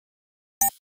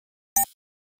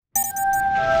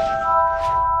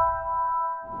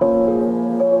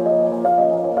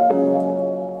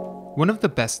One of the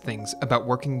best things about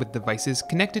working with devices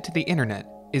connected to the internet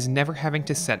is never having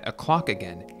to set a clock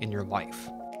again in your life.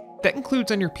 That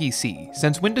includes on your PC,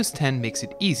 since Windows 10 makes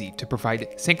it easy to provide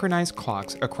synchronized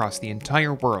clocks across the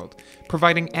entire world,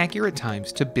 providing accurate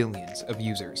times to billions of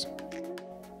users.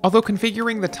 Although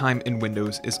configuring the time in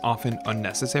Windows is often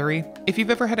unnecessary, if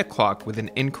you've ever had a clock with an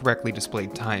incorrectly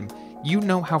displayed time, you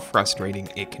know how frustrating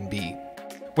it can be.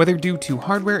 Whether due to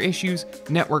hardware issues,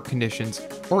 network conditions,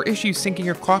 or issues syncing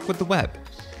your clock with the web,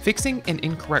 fixing an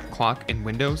incorrect clock in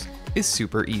Windows is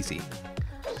super easy.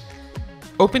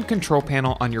 Open Control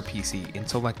Panel on your PC and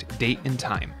select Date and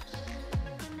Time.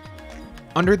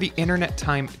 Under the Internet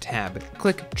Time tab,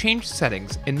 click Change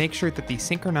Settings and make sure that the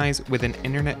Synchronize with an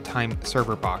Internet Time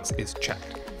Server box is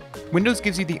checked. Windows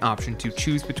gives you the option to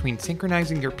choose between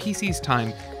synchronizing your PC's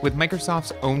time with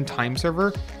Microsoft's own time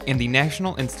server and the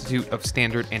National Institute of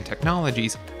Standard and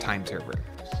Technology's time server.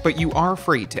 But you are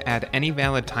free to add any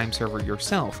valid time server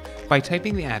yourself by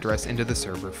typing the address into the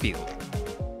server field.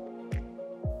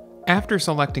 After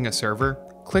selecting a server,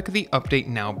 click the Update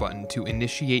Now button to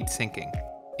initiate syncing.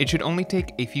 It should only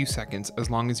take a few seconds as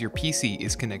long as your PC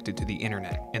is connected to the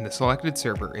internet and the selected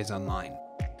server is online.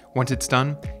 Once it's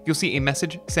done, you'll see a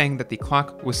message saying that the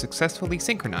clock was successfully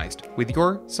synchronized with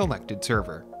your selected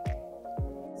server.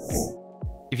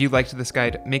 If you liked this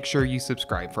guide, make sure you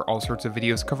subscribe for all sorts of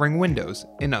videos covering Windows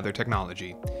and other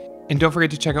technology. And don't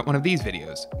forget to check out one of these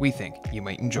videos we think you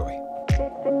might enjoy.